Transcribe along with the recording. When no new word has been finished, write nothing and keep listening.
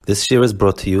This year is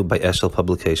brought to you by Eshel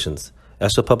Publications.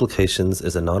 Eshel Publications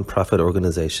is a non-profit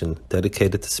organization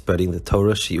dedicated to spreading the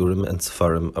Torah, Shiurim, and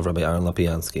Sefarim of Rabbi Aaron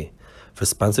Lapiansky. For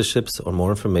sponsorships or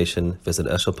more information, visit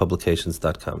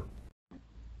eshelpublications.com.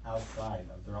 Outside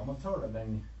of the realm of Torah,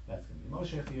 then that's going to be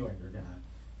Moshe for you, and you're going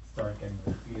to start getting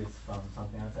refused from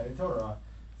something outside of Torah.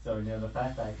 So, the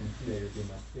fact that I can see that you're doing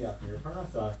Matzliach from your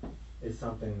parnasa is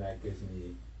something that gives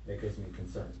me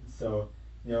concern. So,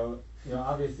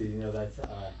 obviously, that's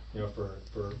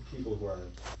for people who are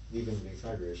leaving the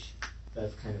Medrash,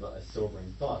 that's kind of a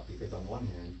sobering thought, because on one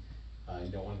hand,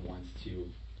 no one wants to,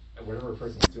 whatever a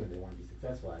person is doing, they want to be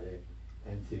successful at it,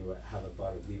 and to have a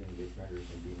thought of leaving the Medrash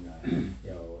and being,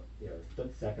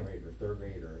 second rate or third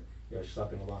rate or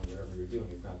schlepping along whatever you're doing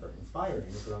is not very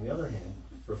inspiring. But on the other hand,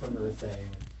 for someone is saying,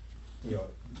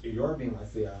 if you're being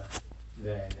Matzliach,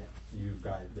 then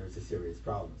there's a serious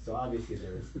problem. So obviously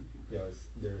there's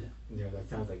that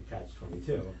sounds like a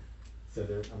catch-22. So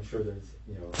I'm sure there's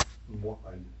more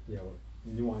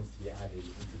nuance to be added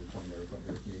into the point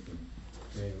that you're making.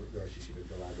 Maybe Rosh Yeshiva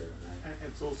could elaborate on that.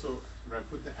 And it's also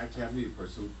actually I knew a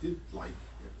person who did like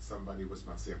somebody was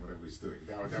Matzliach whatever he's doing.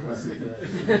 That was it.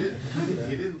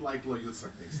 He didn't like Lo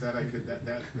Yitzchak things. That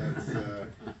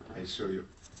I show you.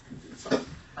 So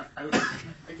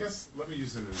I guess let me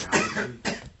use an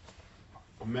analogy.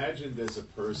 Imagine there's a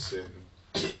person,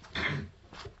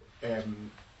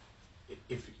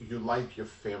 if you like your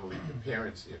family, your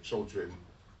parents, your children,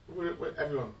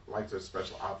 everyone likes a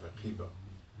special Ava Kiba.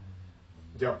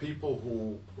 There are people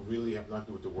who really have nothing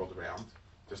to do with the world around.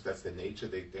 Just that's their nature.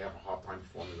 They have a hard time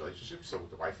forming relationships. So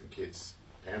with the wife and kids,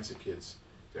 parents and kids,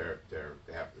 they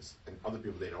have this, and other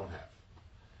people they don't have.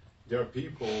 There are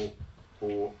people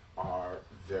who are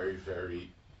very, very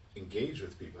engaged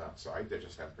with people outside. They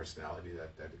just have a personality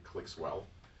that it clicks well.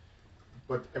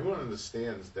 But everyone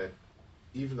understands that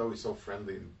even though he's so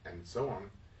friendly and so on,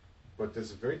 but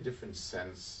there's a very different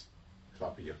sense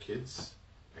about your kids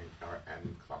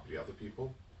and about the other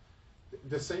people.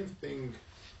 The same thing,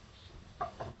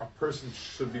 a person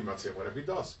should be matzliach whatever he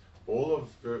does. All of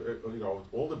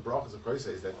all the brachas of Kodesh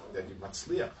is that you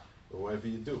matzliach whatever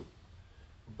you do.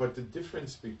 But the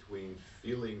difference between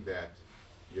feeling that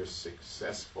you're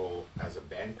successful as a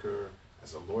banker,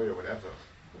 as a lawyer, whatever,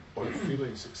 or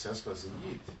feeling successful as a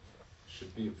yid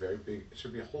should be very big. It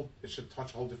should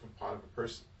touch a whole different part of a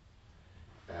person.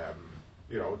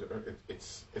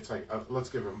 It's like let's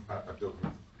give him a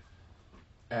dogma.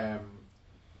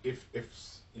 If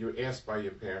you're asked by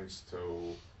your parents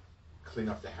to clean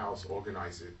up the house,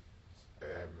 organize it,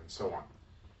 and so on,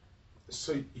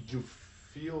 so you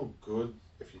feel good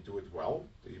if you do it well.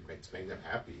 It's making them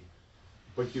happy.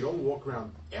 But you don't walk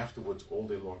around afterwards all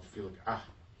day long feeling,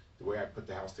 the way I put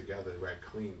the house together, the way I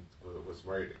cleaned was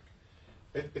worrying.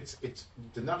 It's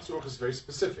the Nachzorach is very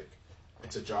specific.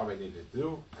 It's a job I needed to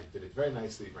do. I did it very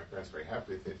nicely. My parents were very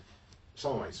happy with it.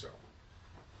 Shalom Yisrael.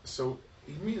 So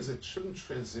it means it shouldn't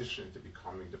transition to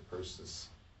becoming the person's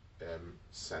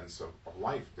sense of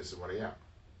life. This is what I am.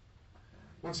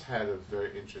 Once had a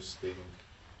very interesting,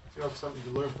 something to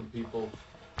learn from people.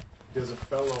 There's a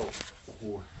fellow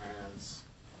who has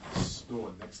a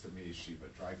store next to me, Yeshiva, a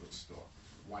dry goods store,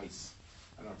 Weiss.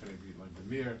 I don't know if any of you learned the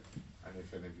mirror. I don't know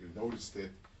if any of you noticed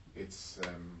it. It's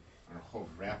on a whole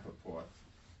Rappaport.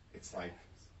 It's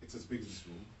as big as this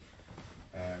room.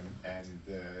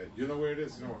 You know where it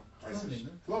is?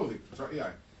 Clothing.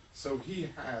 Yeah. So he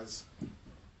has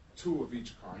 2 of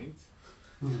each kind,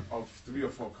 of 3 or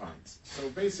 4 kinds. So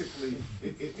basically,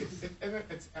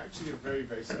 it's actually a very,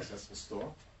 very successful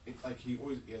store. He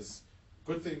always has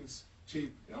good things,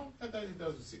 cheap, that he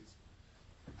does receipts.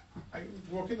 I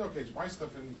walk in, buy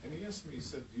stuff, and he asked me, he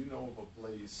said, do you know of a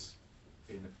place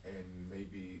in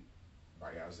maybe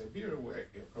by Azabir where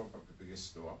he opened up the biggest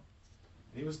store?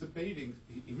 And he was debating,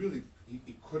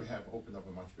 he could have opened up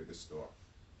a much bigger store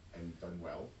and done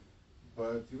well,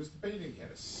 but he was debating. He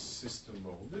had a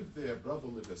sister-in-law who lived there, a brother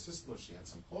lived there, a sister-in-law, she had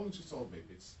some clothing she sold,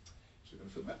 maybe she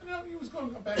didn't feel bad. He was going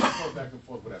back and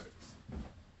forth, whatever it is.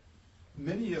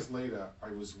 Many years later,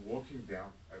 I was walking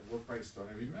down, I walked by a store,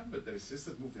 and I remembered that his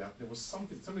sister moved out. There was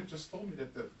somebody just told me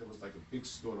that there was like a big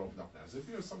store opened up now. I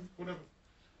said, something, whatever.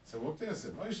 So I walked there, I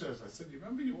said, Moshe, I said, you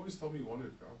remember you always told me you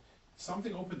wanted to go?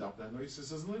 Something opened up, and I know your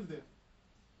sister doesn't live there.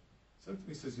 So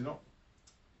he says,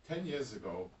 10 years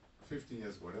ago, 15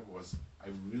 years ago, whatever it was, I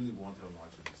really wanted a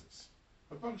larger business.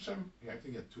 But Baruch Hashem, I think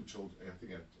he had 2 children, I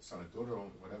think he had a son and daughter,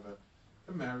 or whatever.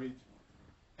 They're married.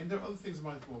 And there are other things in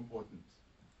life more important.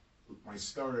 My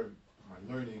story,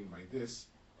 my learning, my this.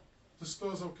 The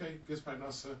store's okay, gives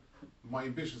parnasa. My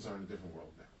ambitions are in a different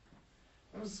world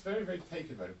now. I was very, very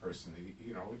taken by the person.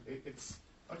 It's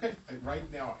Okay,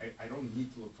 right now I don't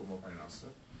need to look for more parnasa.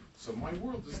 So my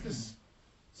world is this.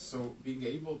 So being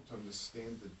able to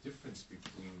understand the difference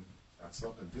between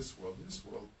Atzlach and this world is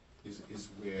what he's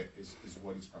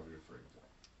probably referring to.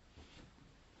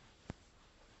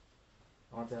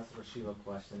 I want to ask Rashiva a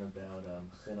question about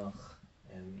chinuch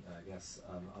and I guess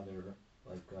other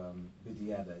like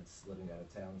b'di'eveds living out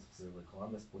of town, specifically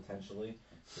Columbus, potentially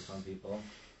for some people.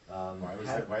 Why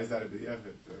is that a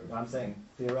b'di'evet? I'm saying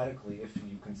theoretically, if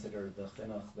you consider the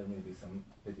chinuch, there may be some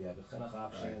b'di'eved chinuch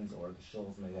options, or the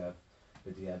shuls may have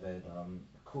b'di'eved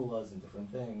kulas and different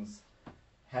things.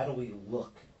 How do we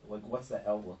look? Like, what's the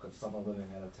outlook of someone living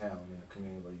out of town in a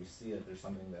community where you see that there's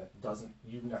something that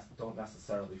don't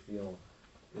necessarily feel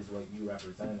is what you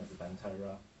represent as a Ben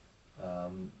Torah,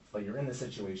 but you're in the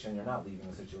situation, you're not leaving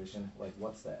the situation. Like,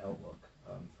 what's the outlook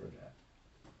for that?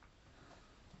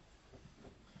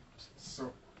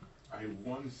 So, I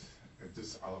once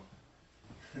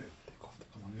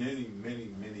many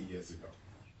years ago.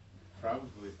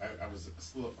 Probably, I was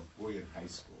still a boy in high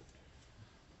school.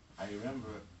 I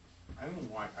remember, I don't know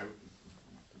why,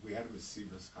 we had a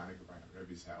Mesilas Hanukkah by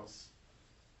Rebbe's house,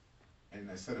 and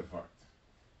I said a vart.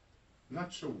 I'm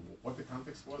not sure what the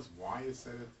context was, why I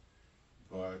said it,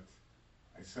 but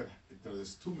I said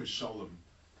there's two mishalim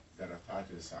that are tied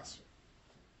to the sasra.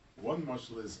 One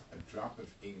mashal is a drop of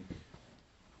ink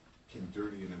can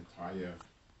dirty an entire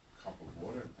cup of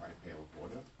water, entire pail of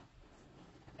water,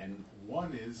 and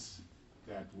one is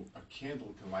that a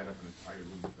candle can light up an entire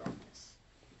room of darkness.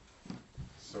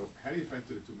 So how do you find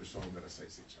the two mishalim that are say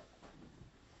each other?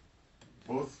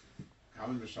 Both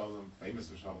common mishalim, famous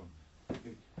mishalim.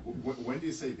 When do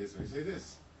you say this? When you say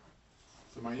this.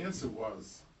 So my answer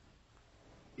was,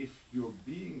 if you're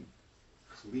being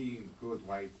clean, good,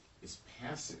 white is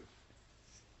passive,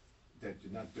 that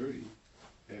you're not dirty,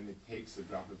 then it takes a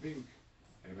drop of ink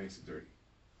and it makes it dirty.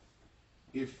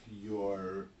 If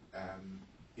you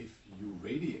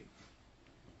radiate,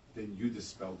 then you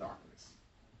dispel darkness.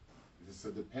 So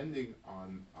depending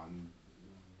on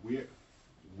where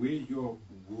your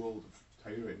world of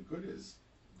Torah and good is,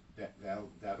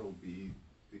 that'll be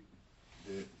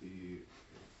the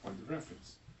point of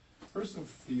reference. A person who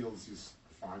feels he's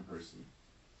a fine person,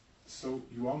 so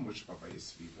you are mushka by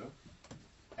yesviva,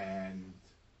 and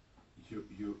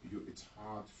it's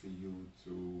hard for you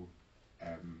to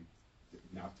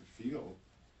not to feel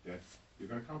that you're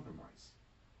going to compromise.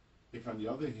 If on the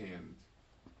other hand,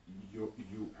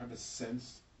 you have a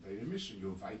sense that in a mission, you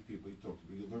invite people, you talk to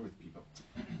people, you learn with people.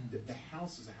 The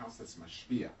house is a house that's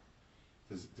mashpia.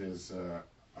 There's a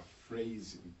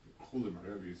phrase in Chulim, or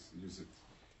wherever you use it.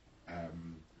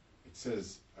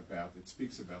 It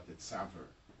speaks about the tzaver,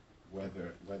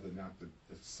 whether or not the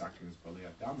sakin is balei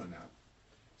adam or not.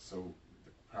 So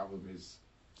the problem is,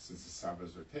 since the tzaver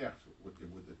is rotech,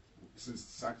 since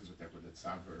the sakin is rotech, would the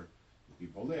tzaver be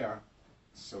balei?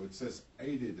 So it says,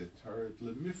 Eide the turret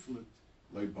lemiflet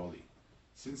loibali.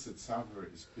 Since the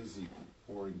tzaver is busy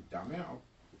pouring dam out,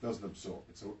 it doesn't absorb.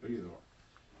 It's either or.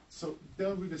 So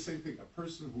that'll be the same thing. A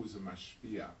person who is a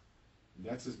mashpia, and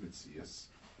that's his mitzias,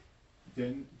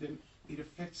 then it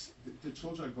affects the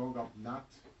children are growing up not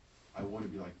I want to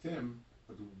be like them,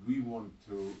 but we want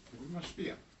to be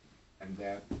mashpia, and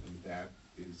that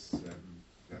is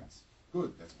that's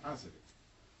good. That's positive.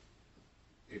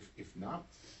 If not,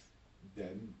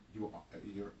 then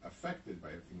you're affected by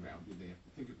everything around you. They have to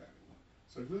think about it.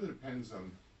 So it really depends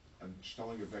on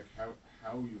shtelling back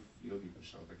how you feel you can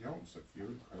shtel back your home. So if you're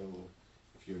incredible,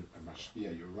 if you're a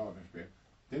mashpia, you're a rav mashpia,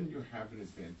 then you have an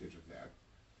advantage of that.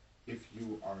 If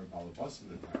you are a balabas in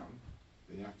the town,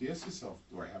 then you have to ask yourself,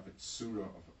 do I have a tsura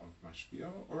of mashpia,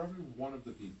 or every one of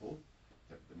the people,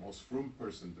 the most frum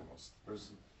person, the most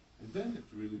person, and then it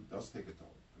really does take a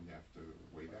toll, and you have to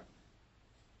weigh that.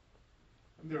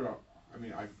 And there are,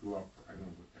 I grew up, I don't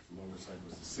know if Lower Side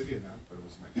was the city or not, but it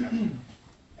was Manhattan.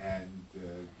 And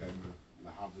then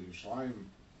Lahavli Yerushalayim,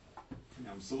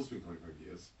 I'm still speaking 25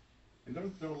 years. And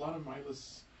there are a lot of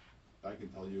milas I can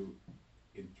tell you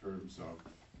in terms of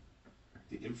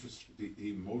the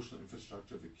emotional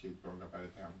infrastructure of the kid growing up out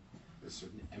of town. There's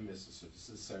certain emes, a certain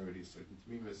sincerity, certain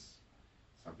tmimis.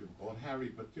 Some people call it Harry,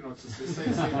 but it's the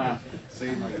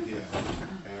same idea.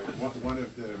 One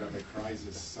of the Rabbi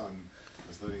Kreis's son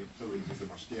was living in Philly. He's a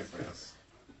mashgiach for us,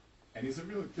 and he's a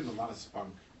real kid, a lot of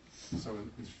spunk. So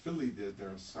in Philly, there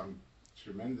are some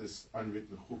tremendous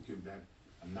unwritten chukim that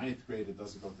a 9th grader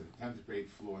doesn't go to the 10th grade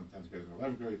floor, and 10th grade and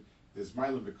 11th grade. There's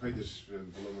Milo Bekodesh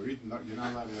and below Maritin. You're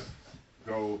not allowed to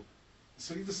go.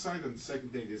 So he decided on the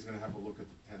second day he's going to have a look at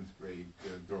the 10th grade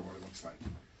door, what it looks like.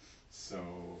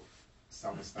 So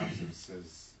Saba stops him and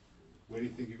says, "Where do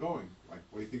you think you're going? Like,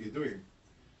 what do you think you're doing?"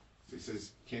 he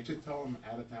says, "Can't you tell him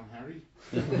out of town Harry?"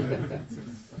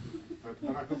 but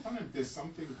on Akapanim, there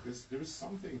is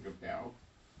something about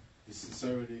the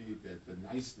sincerity, the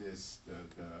niceness,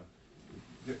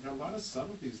 there are a lot of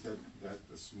subtleties that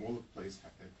the smaller place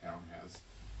town has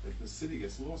that the city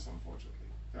gets lost, unfortunately.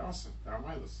 There are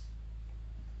miles.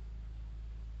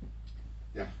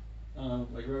 Yeah.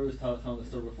 Like Rebbe was telling the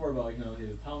story before about, like, he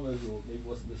had a Talmud who maybe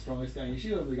wasn't the strongest guy in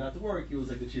yeshiva, but he got to work, he was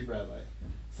like the chief rabbi.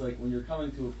 So like when you're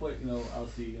coming to a place,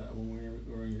 obviously when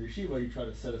we're in your yeshiva, you try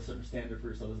to set a certain standard for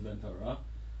yourself as a Ben Torah.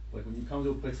 Like when you come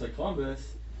to a place like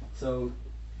Columbus, so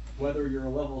whether you're a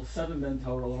level 7 Ben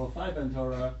Torah or level 5 Ben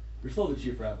Torah, you're still the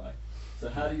chief rabbi. So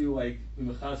how do you like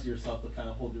mechaz yourself to kind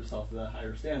of hold yourself to that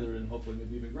higher standard and hopefully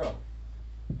maybe even grow?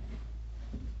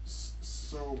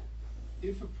 So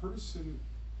if a person,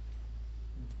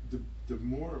 the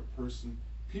more a person,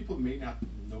 people may not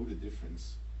know the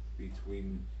difference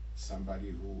between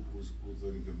somebody who's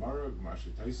learning Gemara, Gemara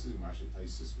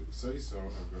Taisis with Ksais, or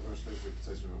Gemara with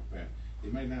Ksais with Peh. They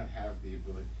might not have the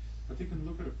ability, but they can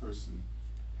look at a person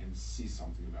and see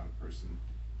something about a person.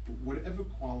 Whatever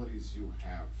qualities you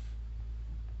have,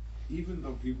 even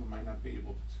though people might not be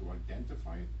able to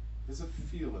identify it, there's a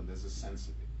feel and there's a sense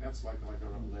of it. That's like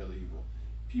a Leila Evil.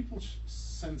 People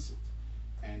sense it.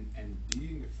 And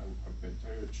being a Ben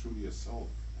Torah true to yourself,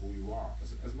 who you are,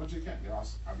 as much as you can. There are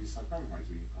obviously compromises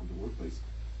when you come to the workplace.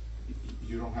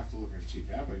 You don't have to look at a chief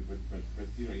rabbi, but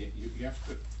you have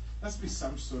to. There has to be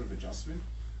some sort of adjustment.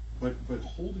 But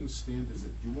holding standards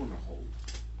that you want to hold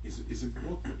is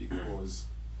important because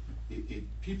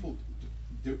people,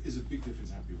 there is a big difference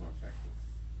in how people are affected.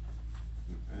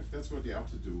 And if that's what you're out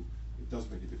to do, it does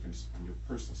make a difference on your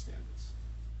personal standards.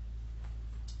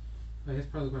 I guess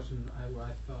part of the question I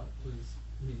thought was,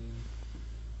 meaning,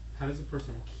 how does a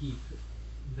person keep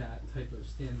that type of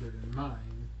standard in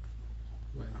mind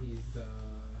when he's the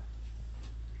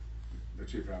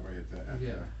chief rabbi at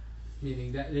yeah,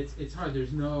 meaning that it's hard.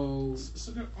 There's no.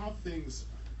 So there are things.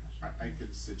 I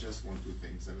could suggest 1, 2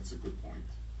 things, and it's a good point.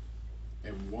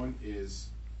 And one is,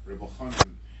 Rebbe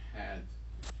Chanan had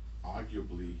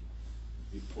arguably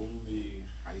the only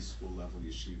high school level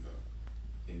yeshiva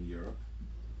in Europe.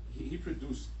 He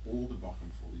produced all the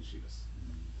Bachrim full yeshivas.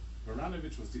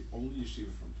 Baranovich was the only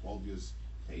yeshiva from 12 years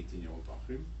to 18-year-old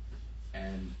Bachrim,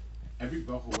 and every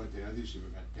Bach who went to another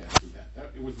yeshiva had passed through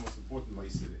that. It was the most important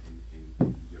place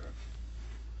in Europe.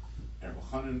 And Rebbe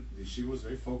Chanan, the yeshiva was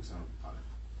very focused on Rebbe Chanan.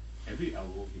 Every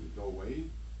Elul, he would go away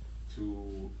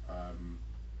to Radin,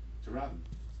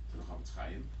 to the Chavetz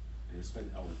Chaim, and he would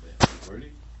spend Elul there,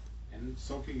 learning and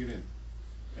soaking it in.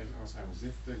 And also I was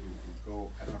Zifta, he would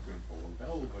go, I'm not going to call a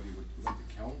bell, but he went to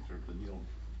Kelm, or the needle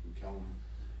in Kelm.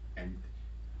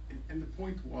 And the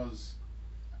point was,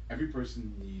 every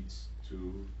person needs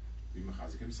to be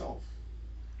mechazik himself.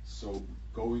 So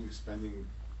spending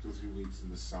 2 or 3 weeks in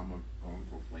the summer, going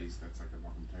to a place that's like a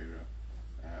Makom Torah,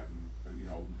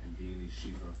 and being in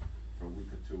yeshiva for a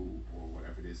week or 2 or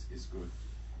whatever it is good.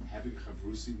 Having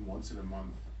chavrusim once in a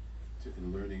month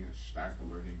in learning, starting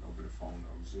learning over the phone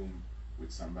or Zoom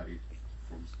with somebody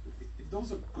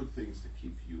those are good things to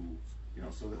keep you,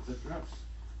 so that perhaps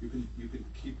you can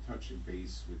keep touching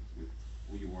base with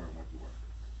who you are and what you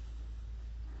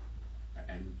are,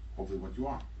 and hopefully what you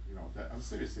are. That I'm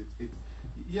serious.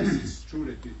 Yes, it's true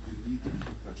that you need to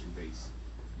keep touching base,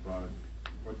 but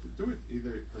to do it,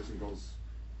 either a person goes,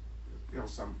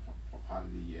 some part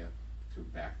of the year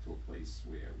back to a place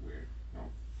where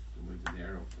to live in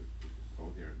there or to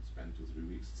go there and spend 2 or 3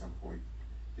 weeks at some point.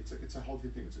 It's a healthy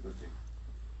thing. It's a good thing.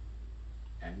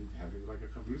 And having like a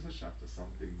chavrusa shaft or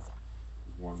something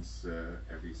once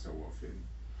every so often,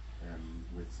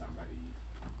 with somebody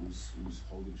who's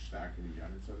holding stark in the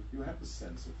so that you have the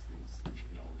sense of things,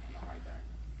 in a high back.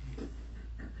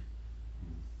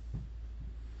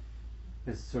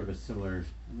 It's sort of a similar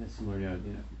note.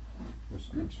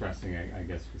 We're expressing, I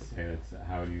guess, we say that's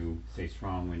how do you stay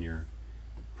strong when your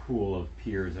pool of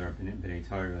peers that are B'nai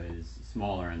Torah is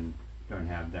smaller and don't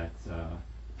have that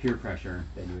peer pressure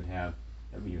that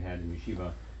you had in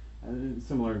yeshiva.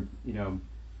 Similar,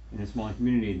 in a smaller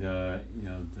community, the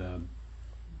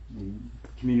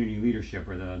community leadership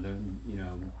or the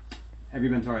every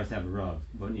Ben Torah has to have a rav.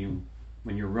 But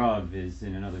when your rav is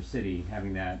in another city,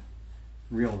 having that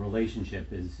real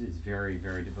relationship is very,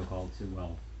 very difficult to.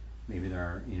 Well, maybe there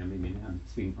are maybe I'm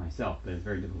speaking for myself, but it's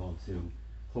very difficult to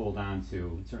hold on to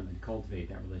and certainly to cultivate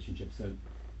that relationship. So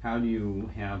how do you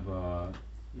have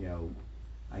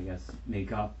I guess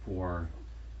make up for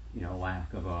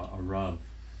lack of a rav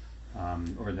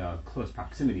or the close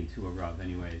proximity to a rav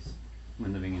anyways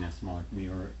when living in a smaller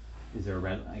community? Or is there a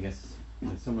red, I guess in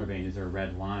a similar vein, is there a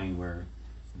red line where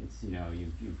it's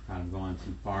you've kind of gone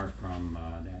too far from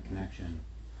that connection.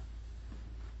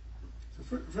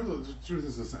 So further, the truth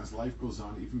is, as life goes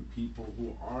on, even people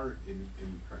who are in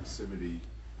proximity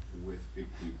with big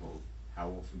people, how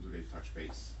often do they touch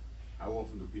base? How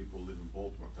often do people live in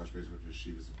Baltimore touch base with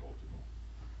yeshivas in Baltimore?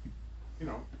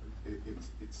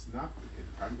 It's not.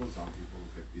 As time goes on, people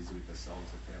get busy with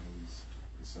themselves, their families,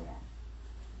 and so on.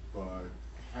 But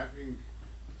having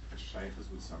a shaykhus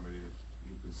with somebody that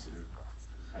you consider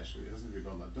chesed, it doesn't really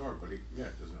go lador, but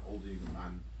there's an older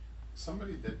man,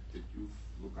 somebody that you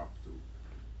look up to.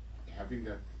 Having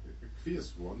that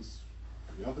kfiyas once,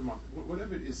 every other month,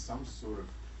 whatever it is, some sort of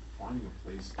finding a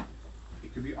place.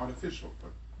 It could be artificial,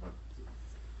 but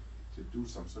to do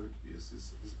some sort of kfiyas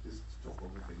is to talk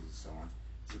over things and so on.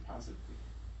 It's a positive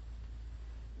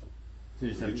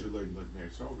thing. So Did you learn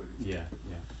marriage over? Yeah.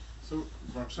 So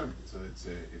Baruch Hashem, there's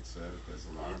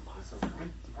a lot of to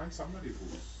find somebody who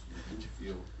you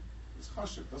feel is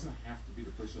chashuv. Doesn't have to be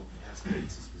the person who has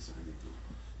answers specifically to,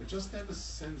 but just have a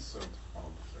sense of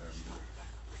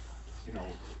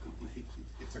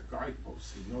it's a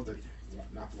guidepost. You know that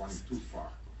not wanting too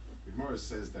far. The Gemara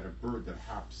says that a bird that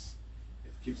hops,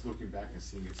 it keeps looking back and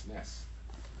seeing its nest.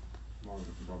 More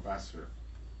from Basra.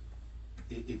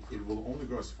 It will only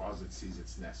go as far as it sees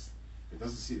its nest. It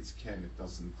doesn't see its ken. It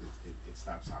doesn't. It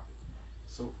stops hopping.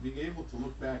 So being able to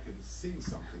look back and seeing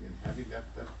something and having that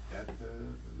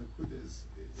nakuda is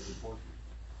important.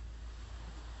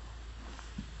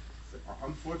 So,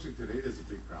 unfortunately, today there's a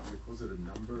big problem because of the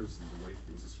numbers and the way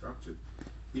things are structured.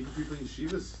 Even people in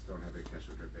yeshivas don't have a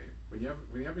kesher rebbeim. When you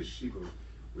have a yeshiva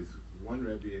with one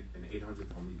rebbe and 800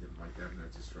 talmidim like that in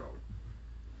Eretz Yisrael,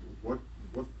 what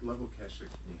level kesher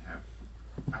can you have?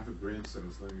 I have a grandson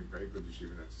who's learning a very good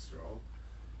yeshiva in Eretz Yisrael,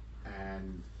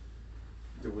 and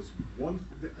there was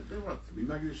there were 3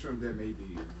 Maggid Yisraelim there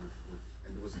maybe,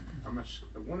 and there was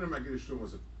one of the Maggid Yisraelim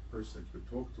was a person that you could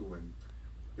talk to, and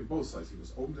in both sides he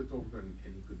was open to talk to, and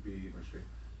he could be Mashri.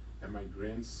 And my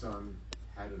grandson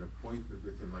had an appointment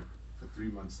with him like for 3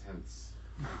 months hence,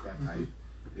 like that night.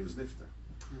 He was nifta.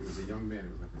 He was a young man. He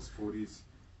was like in his 40s,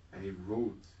 and he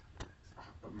wrote.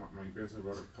 My grandson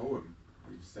wrote a poem.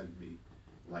 He sent me,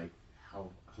 like how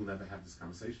he'll never have this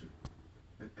conversation,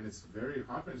 and it's very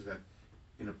heartbreaking that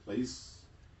in a place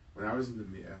when I was in the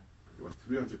Mir, there were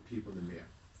 300 people in the Mir.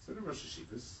 So there were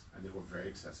yeshivas, and they were very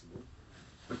accessible,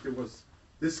 but there was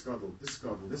this gadol.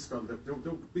 There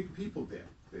were big people there.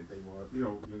 They were,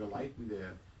 in the light in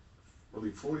their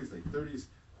early 40s, late 30s,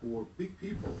 who were big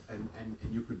people, and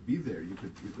you could be there. You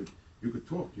could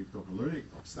talk. You could talk learning,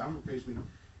 talk sound occasionally,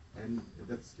 and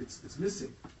it's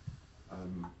missing.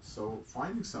 So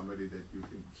finding somebody that you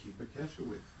can keep a kesher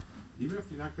with, even if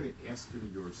you're not going to ask him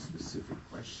your specific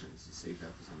questions, you save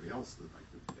that for somebody else that like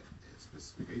the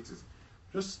specific answers.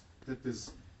 Just that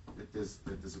there's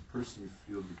a person you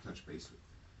feel you touch base with.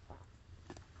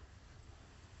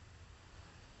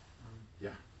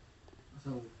 Yeah.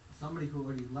 So somebody who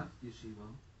already left yeshiva,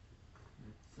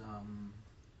 it's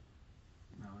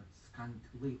it's kind of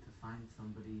too late to find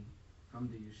somebody from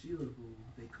the yeshiva who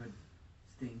they could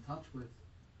stay in touch with,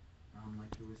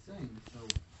 like you were saying. So,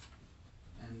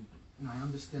 and I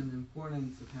understand the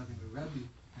importance of having a rebbe,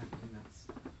 having that's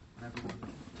what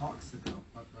everyone talks about,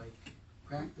 but like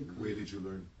practically. Where did you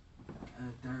learn?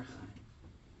 Derech Chaim.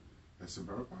 That's in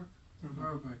Borough Park?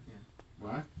 Borough Park, yeah.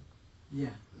 What?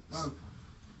 Yeah, Borough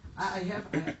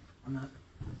Park. I'm not.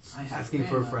 Asking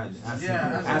for a friend.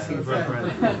 Asking for a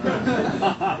friend.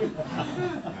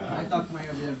 I talk to my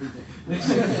rebbe every day.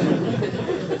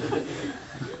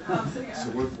 So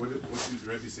what did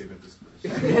Rebbe say about this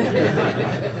person?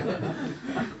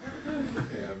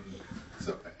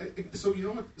 So you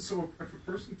know what? So if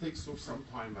a person takes some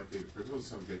time, like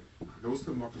goes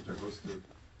to a market, goes to a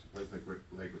place like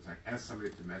Lakewood, ask somebody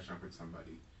to match up with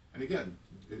somebody. And again,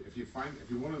 if you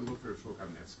want to look for a Shul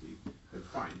Kamenetsky, then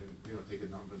fine, and take a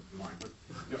number in mind. But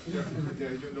you're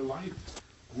in the life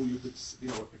who you could,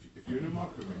 if you're in a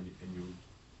market and you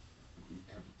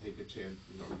have to take a chance,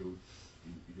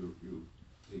 you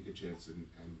take a chance and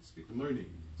speak learning,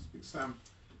 speak Sam,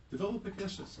 develop a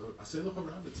kesher. So Aselach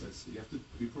Rabbit says you have to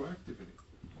be proactive in it.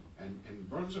 And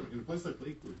Baruch Hashem, in a place like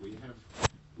Lakewood, we have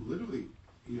literally,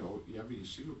 you have a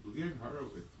yeshiva, B'li Hara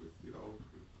with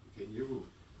Ken Yeru,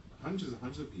 hundreds and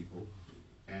hundreds of people,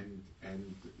 and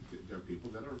there are people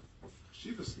that are of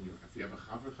shivas. If you have a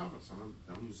chaver, someone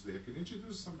who's there can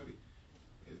introduce somebody.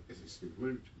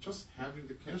 Just having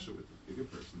the kesher with the bigger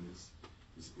person is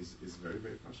very,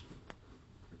 very crucial.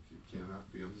 It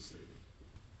cannot be understated.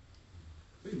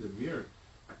 In the Mir,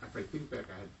 if I think back,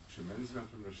 I had a tremendous amount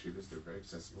from Rosh Yeshivas. They're very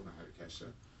accessible, and I had a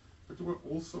kesher. But there were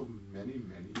also many,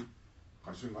 many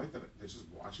I shouldn't like that. They're just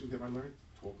watching them. I learned,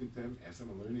 talking to them, as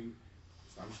I'm learning,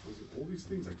 all these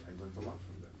things. I learned a lot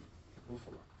from them. An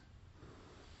awful lot.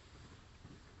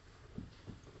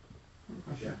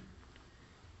 Question. Yeah.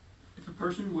 If a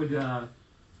person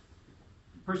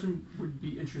would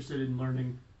be interested in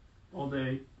learning all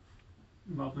day,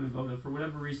 involved in Avoda, for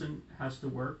whatever reason, has to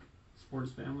work, support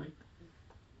his family.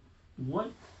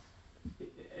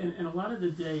 And a lot of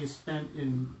the day is spent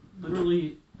in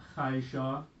literally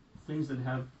chayisha, things that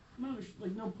have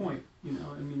no point. You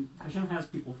know, I mean, Hashem has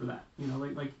people for that. You know,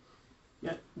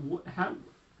 how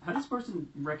does a person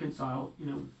reconcile? You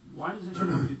know, why does Hashem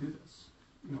want me to do this?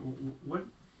 You know, what?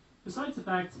 Besides the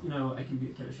fact, you know, I can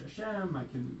be a Kiddush Hashem, I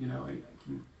can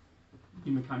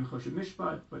be Mekayim Choshen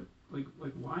Mishpat, but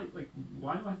why do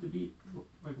I have to be,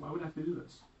 why would I have to do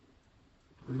this?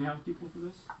 Do we have people for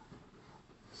this?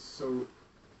 So,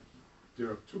 there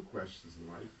are two questions in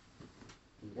life,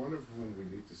 one of whom we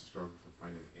need to struggle to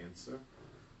find an answer,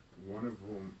 one of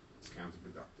whom is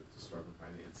counterproductive to struggle to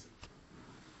find an answer.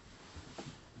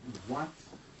 What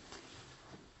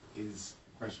is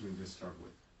a question we just struggle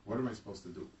with? What am I supposed to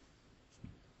do?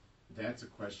 That's a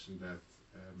question that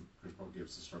Krish Baruch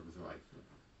gives to struggle with life.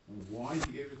 Why he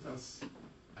gave it to us,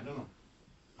 I don't know.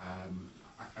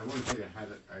 I want to tell you, I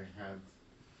had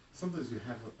sometimes you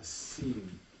have a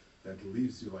scene that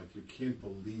leaves you like you can't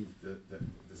believe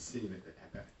the scene.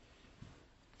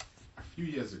 A few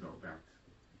years ago, back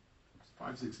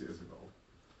 5-6 years ago,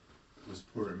 it was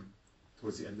Purim.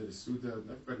 Towards the end of the Suda,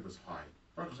 everybody was high.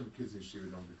 Baruch Hashem, kids in Yeshiva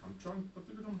don't become drunk, but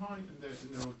they become high,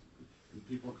 and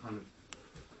people kind of.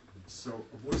 So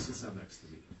a boy sits down next to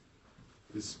me.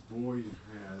 This boy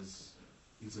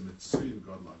he's a Mitsuyan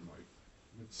Godlad Mike.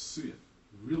 Mitsuyan,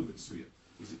 real Mitsuyan.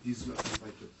 He's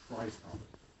like a prize talent.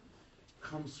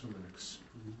 Comes from an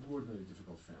extraordinarily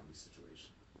difficult family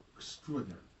situation.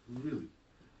 Extraordinary, really.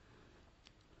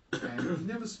 And he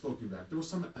never spoken back. There was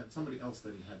somebody else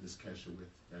that he had this kesher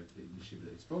with at the yeshiva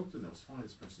that he spoke to, and that was fine.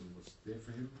 This person was there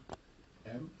for him.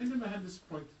 I never had this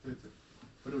point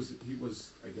but he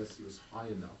was high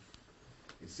enough.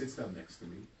 He sits down next to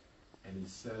me, and he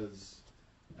says,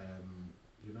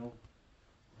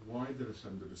 why did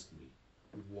Hashem do this to me?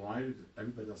 Why did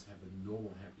everybody else have a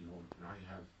normal, happy home, and I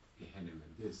have Gehenna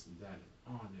and this and that,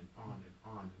 and on and on and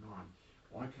on and on?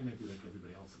 Why can't I be like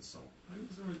everybody else and so on?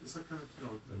 It's like kind of,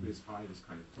 everybody's high, is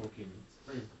kind of talking. It's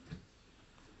very.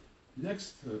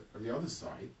 Next to on the other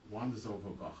side, wanders over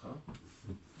Bacha,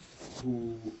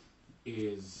 who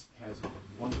has a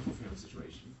wonderful family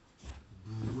situation,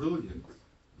 brilliant,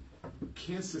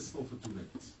 can't sit still for 2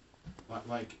 minutes.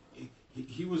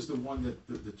 He was the one that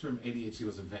the term ADHD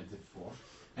was invented for,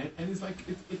 and it's like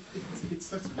it's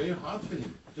very hard for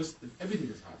him. Just everything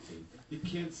is hard for him. He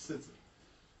can't sit,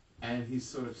 and he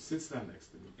sort of sits down next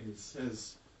to me, and he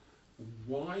says,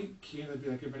 "Why can't I be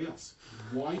like everybody else?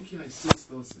 Why can't I sit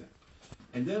still and sit?"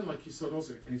 And then, like he sort of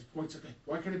also, and he points, okay,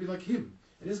 why can't I be like him?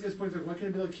 And this guy's pointing, why can't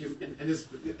I be like him? And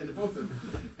the both of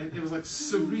them, and it was like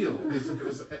surreal. It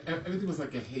was everything was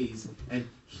like a haze. And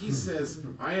he says,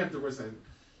 I have the worst.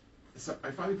 So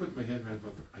I finally put my hand around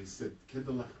both. I said,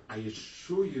 Kendall, I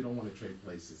assure you don't want to trade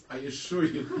places. I assure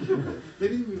you. They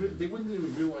wouldn't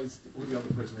even realize who the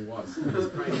other person was. It was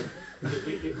kind of,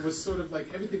 it was sort of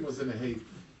like everything was in a haze.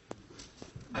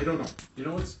 I don't know. You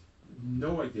know, it's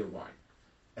no idea why.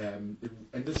 And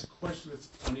this question is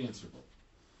unanswerable.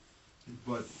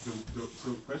 But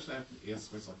the question I have to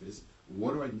ask myself is,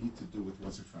 what do I need to do with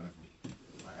what's in front of me?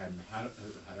 And how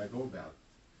do I go about it?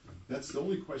 That's the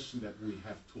only question that we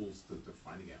have tools to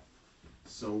finding out.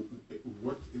 So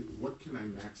what can I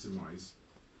maximize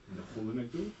in the Chulin I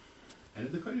do? And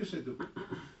in the Kodesh I do.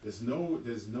 There's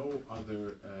no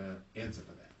other answer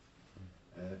for that.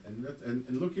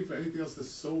 And looking for anything else, there's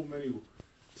so many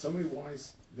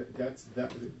whys.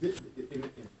 In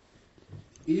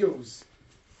Eov's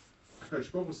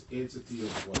Akash Baruch's answer to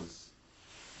Eov was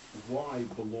why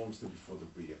belongs to before the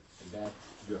Bria, and that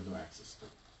you have no access to.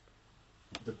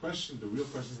 The real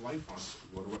question is life on it.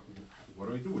 What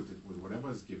do I do with it? With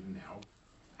whatever is given now,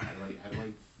 how do I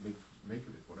make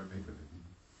of it? What do I make of it?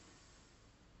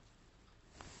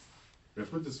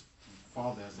 Rapunzel's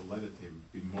father has a letter to him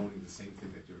bemoaning the same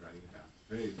thing that you're writing about.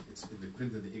 It's in the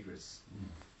Quint and the Igris,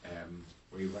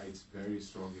 where he writes very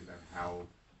strongly about how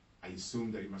I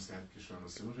assume that he must have Kishon or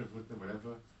Simcha with them,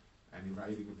 whatever, and he's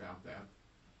writing about that.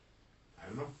 I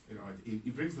don't know, he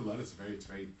brings the letters it's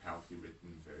very powerfully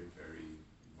written, very, very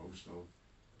emotional,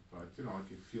 but, like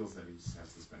he feels that he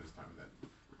has to spend his time with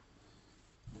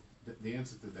that. The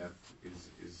answer to that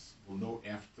is we'll know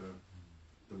after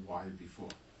the why before,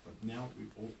 but now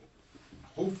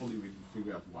hopefully we can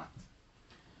figure out what.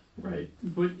 Right,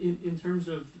 but in terms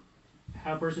of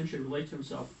how a person should relate to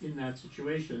himself in that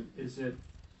situation, is it,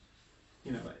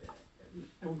 you know,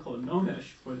 I wouldn't call it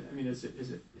nomesh, but I mean, is it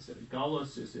a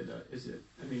galus? Is it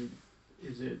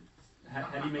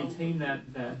how do you maintain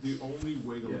that? The only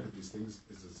way to Yeah. look at these things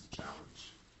is as a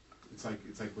challenge. It's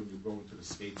like when you go into the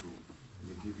skate room and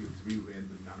they give you 3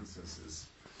 random nonsenses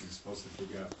and you're supposed to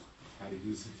figure out how to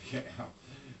use it to get out.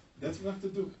 That's what you have to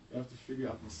do. You have to figure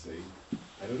out and say,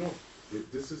 I don't know,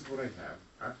 this is what I have.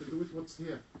 I have to do with what's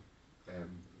here. And,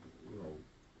 you know,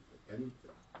 and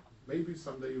maybe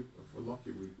someday, if we're lucky,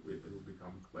 it'll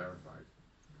become clarified.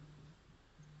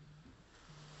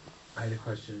 I had a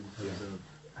question in terms of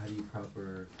how do you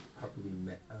properly,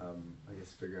 I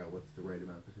guess, figure out what's the right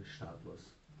amount of hishtadlus?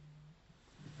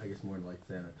 I guess more like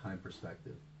than a time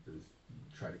perspective. Does you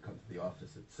try to come to the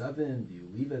office at 7? Do you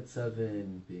leave at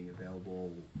 7? Being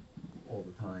available all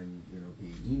the time, you know,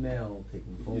 via email,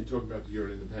 taking phone. You're talking about you're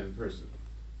an independent person.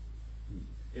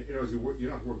 In other words,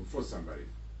 you're not working for somebody.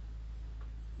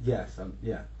 Yes,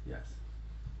 yes.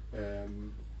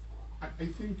 I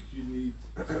think you need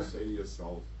to say to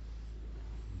yourself,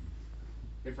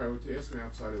 if I were to ask an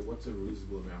outsider, what's a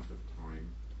reasonable amount of time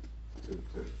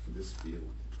for this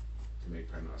field to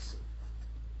make parnasa?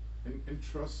 And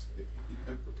trust,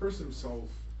 a person himself,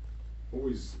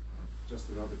 always just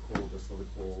another call,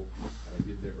 had I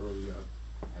been there earlier,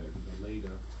 had I been there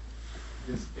later.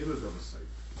 There's illness on the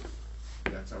site.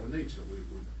 That's our nature. We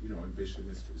you know, ambition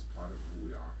is part of who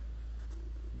we are.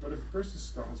 But if a person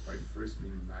starts by first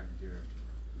being magdir,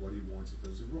 what he wants in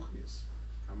terms of ruchnius,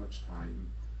 how much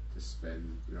time to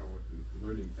spend, you know,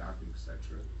 learning, davening,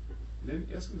 etc., and then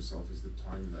ask himself, is the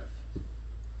time left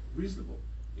reasonable?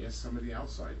 Ask somebody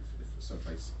outside. If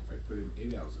I put in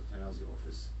 8 hours or 10 hours in the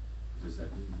office, does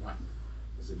that mean what?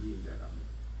 Does it mean that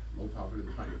I'm low poverty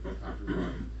line, low poverty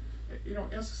line? You know,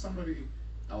 ask somebody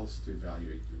else to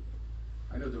evaluate you.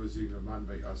 I know there was a man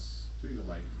by us doing a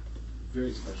life,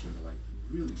 very special in the life,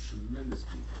 really tremendous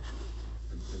people,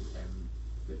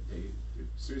 and they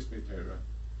serious Torah.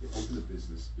 They opened a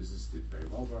business did very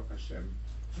well, Baruch Hashem,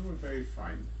 they were very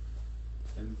fine,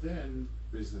 and then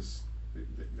business,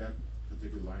 that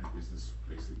particular line of business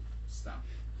basically stopped,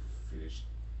 finished,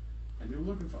 and they were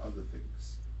looking for other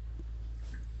things.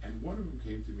 And one of them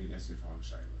came to me and asked me for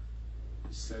Shaila.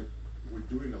 He said, we're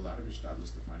doing a lot of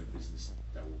ishtadlus to find a business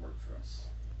that will work for us.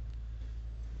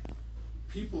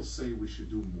 People say we should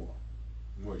do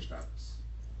more ishtadlus.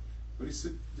 But he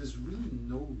said, there's really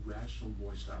no rational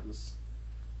more ishtadlus.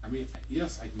 I mean,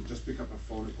 yes, I can just pick up a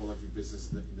phone and call every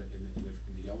business in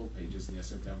the yellow pages and yes,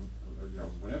 down, or, you know,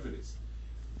 whatever it is.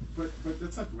 But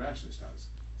that's not rational ishtadlus.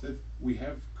 That we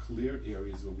have clear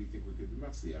areas where we think we could be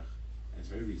matzliach, and it's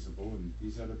very reasonable, and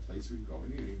these are the places we can go,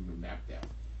 and you even map down.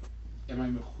 Am I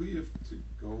mechuyev to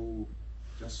go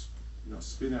just, you know,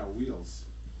 spin our wheels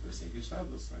for the sake of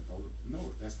ishtadlus? And I told him,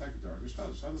 no, that's not gedar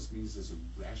ishtadlus. Ishtadlus means there's a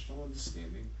rational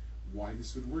understanding why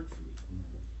this would work for me,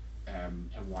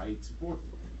 and why it's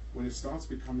important. When it starts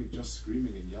becoming just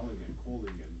screaming and yelling and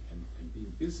calling and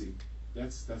being busy,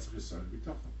 that's a chesed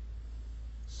bitachon.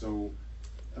 So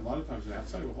a lot of times an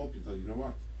outsider will help you tell you know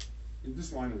what, in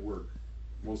this line of work,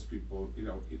 most people, you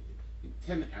know, in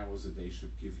 10 hours a day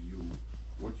should give you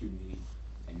what you need,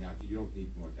 and not you don't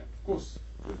need more than that. Of course,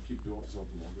 you'll keep the office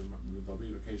open longer, there'll be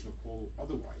an occasional call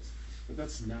otherwise, but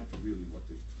that's not really what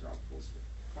the job calls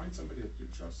for. Find somebody that you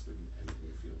trust and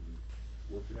you feel and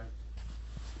work it out.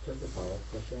 Just a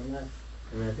follow-up question on that.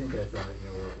 I mean, I think that you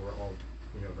know we're all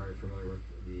very familiar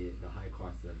with the high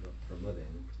cost from living.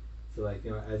 So like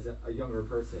as a younger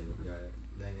person,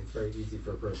 then it's very easy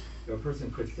for a person. A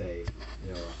person could say,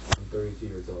 I'm 32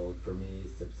 years old. For me,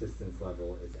 subsistence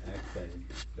level is X,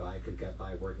 and I could get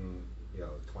by working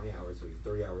 20 hours a week,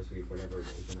 30 hours a week, whatever it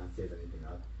is, and not save anything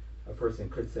up. A person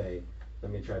could say,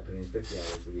 let me try putting in 50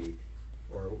 hours a week,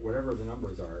 or whatever the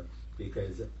numbers are,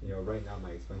 because right now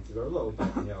my expenses are low, but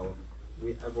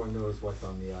everyone knows what's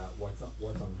on the what's on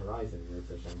the horizon.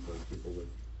 For people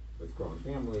with growing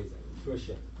families and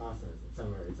tuition, and classes, and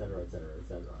seminary, et cetera, et cetera, et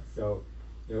cetera. So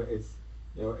it's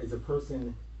as a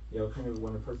person, kind of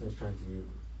when a person is trying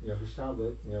to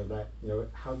hishtadlut, that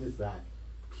how does that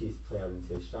piece play out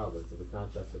into hishtadlut? If it's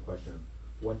not just a question of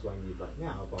what do I need right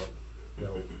now, but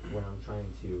when I'm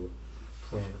trying to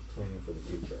planning for the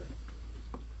future.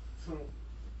 So,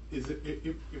 is it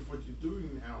if what you're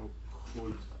doing now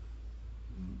could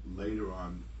later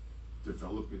on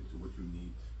develop into what you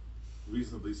need,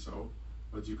 reasonably so,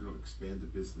 but you can expand the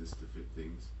business to fit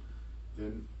things,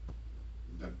 then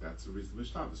that's a reasonable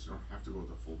status. You don't have to go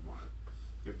to full market.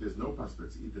 If there's no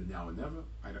possibility, either now or never,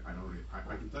 I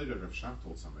can tell you that Rav Shach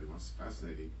told somebody once,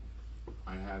 fascinating.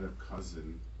 I had a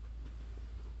cousin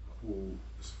who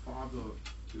his father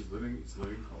he's living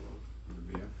Kolo in the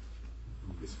Beer.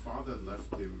 His father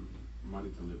left him money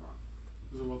to live on.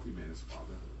 He was a wealthy man, his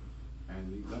father,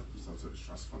 and he left him some sort of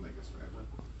trust fund, I guess, whatever.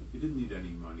 He didn't need any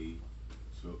money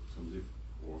to live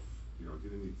off. He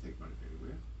didn't need to take money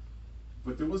anywhere.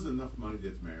 But there wasn't enough money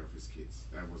there to marry off his kids.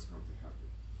 That was going to happen.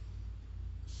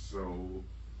 So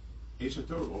Eish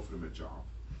Torah offered him a job,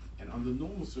 and under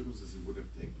normal circumstances he would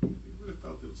have taken it. He would have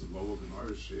felt it was a lower than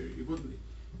Irish share. He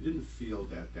didn't feel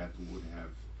that would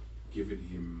have given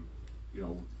him,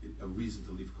 a reason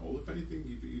to leave Cole. If anything,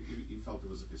 he felt it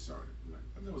was a concern, right?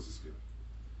 And that was his feeling.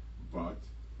 But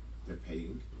they're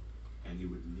paying, and he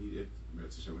would need it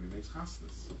when he makes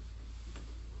chasnas.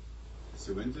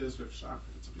 So he went to his Rav Shach.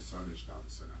 It's a concern in Shtab.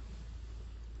 So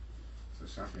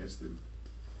Shach asked him,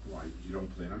 "Why you don't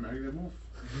plan on marrying them off?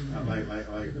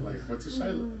 like what's the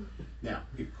shayla?" Now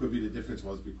it could be the difference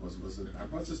was because it was an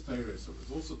Abbatz's Torah, so it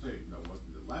was also Torah. No, it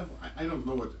wasn't the level. I don't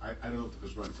know what I don't know what the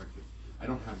Cheshbon is like. I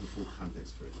don't have the full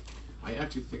context for it. I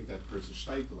actually think that person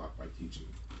steigt a lot by teaching.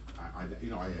 I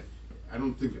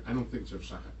don't think Rav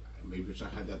Shach, maybe Rav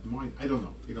Shach had that in mind. I don't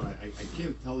know. I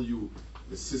can't tell you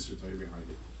the sister Torah behind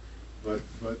it. But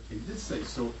he did say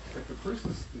so. If a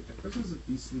person's a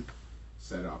decent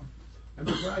setup, and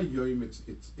the guy yoim,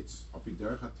 it's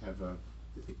apiderach hateva,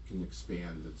 it can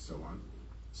expand and so on.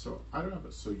 So I don't know.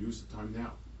 So use the time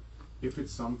now. If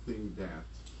it's something that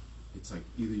it's like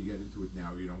either you get into it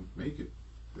now or you don't make it,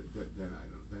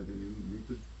 then you need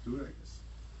to do it. I guess.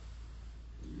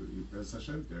 As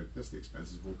Hashem, I guess the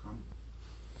expenses will come.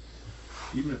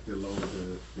 Even if they lower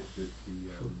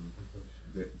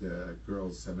the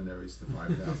girls' seminaries to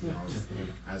 $5,000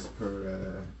 as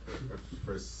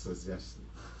per suggestion.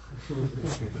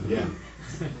 Yeah.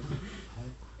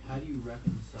 How do you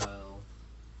reconcile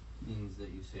things that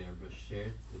you say are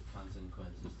b'sher with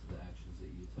consequences to the actions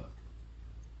that you took?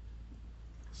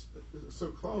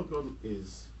 So Klal Gadol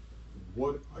is,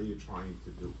 what are you trying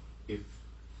to do? If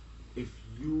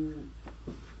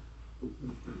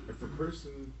a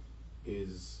person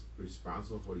is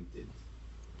responsible for what he did,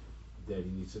 then he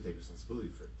needs to take responsibility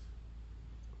for it.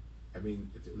 I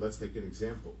mean, let's take an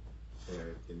example.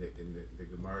 In the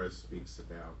Gemara speaks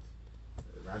about,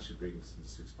 Rashi brings in the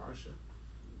sixth parsha,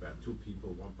 about two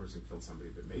people. One person killed somebody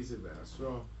b'mezid,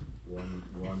 b'asra.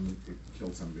 One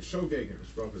killed somebody b'shogeg, and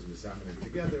Hashbach was mizamen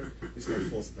together. This guy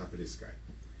falls on top of this guy.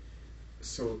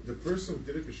 So the person who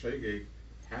did it b'shogeg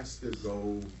has to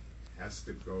go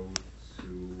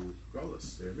to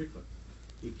Golas, their miklat.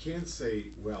 He can't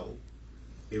say, well,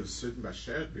 it was certain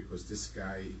b'sher because this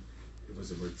guy, it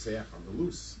was a mertzeach on the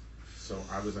loose. So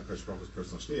I was a Kadosh Baruch Hu's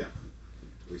personal shliach.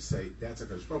 We say that's a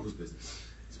Kadosh Baruch Hu's business.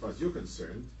 As far as you're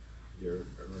concerned, you're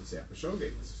a mertzeach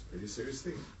b'shogeg. It's a pretty serious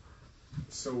thing.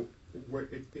 So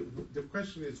the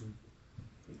question is,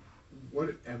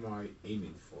 what am I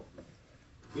aiming for?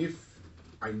 If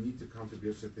I need to come to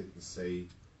grips with it and say,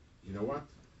 you know what,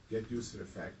 get used to the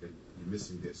fact that you're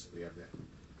missing this, we have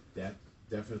that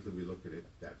definitely we look at it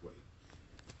that way.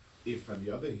 If on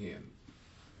the other hand,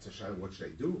 it's a shadow, what should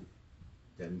I do?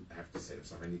 Then I have to say to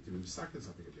myself, I need to be stuck in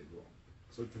something I did wrong.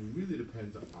 So it really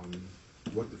depends on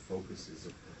what the focus is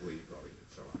of where you're going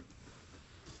and so on.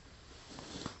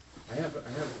 I have a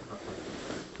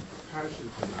parasha in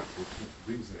Tanakh which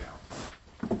brings it out.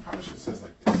 The parasha says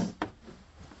like this: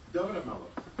 David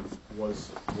HaMelech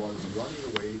was running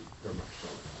away from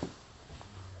Avshalom,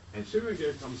 and Shimon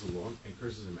Ger comes along and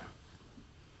curses him out.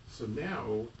 So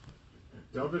now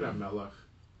David HaMelech,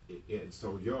 and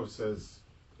so Yoav says,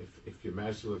 if your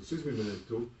majesty will excuse me a minute or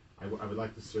two, I would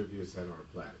like to serve you a sand on a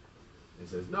platter. And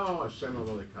he says, no, Hashem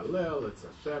Amalek Halel, it's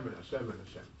Hashem and Hashem and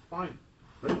Hashem. Fine,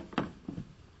 right?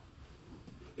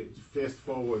 Fast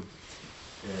forward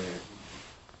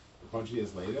a bunch of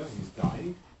years later, he's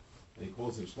dying, and he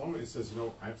calls in Shlomo and he says,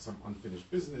 I have some unfinished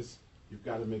business, you've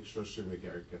got to make sure Shimon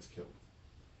Ger gets killed.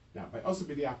 Now, it might also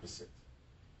be the opposite,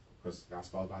 because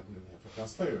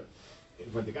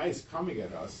when the guy is coming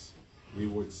at us, we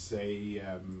would say,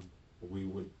 we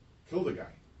would kill the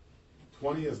guy.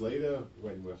 20 years later,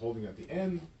 when we're holding at the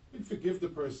end, we'd forgive the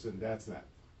person, that's that.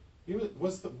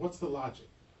 What's the logic?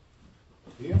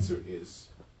 The answer is,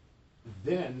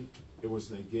 then it was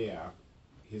negea,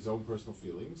 his own personal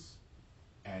feelings,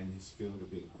 and his feeling of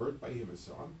being hurt by him and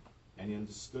so on, and he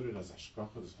understood it as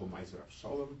ashkacha, this whole Meiser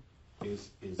Avshalom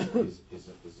is an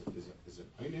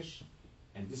einish,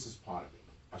 and this is part of it.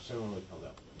 Hashem Amalek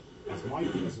Halel. As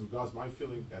regards my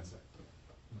feeling, that's it.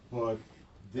 But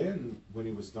then, when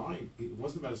he was dying, it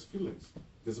wasn't about his feelings.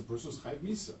 There's a person who's chayv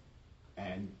misa,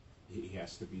 and he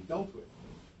has to be dealt with.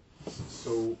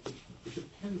 So it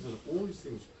depends on all these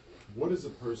things. What is a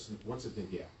person? What's a thing?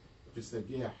 Yeah, just like,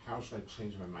 yeah, how should I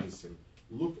change my meisim?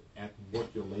 Look at what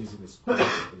your laziness caused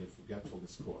and your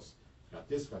forgetfulness caused. Got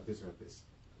this, got this, got this.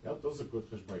 Yeah, those are good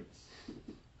cheshbonos.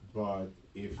 But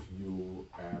if you,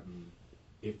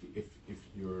 if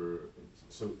you're,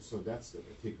 so that's the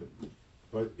tikkun.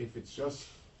 But if it's just,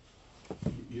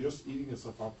 you're just eating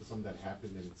yourself up to something that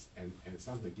happened and it's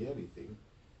not going to get anything,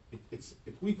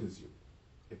 it weakens you.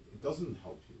 It doesn't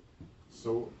help you.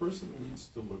 So a person needs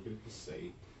to look at it to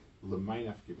say, l'mayin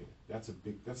afgiving. That's the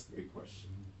big question.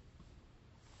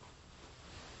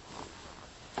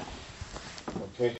 Okay.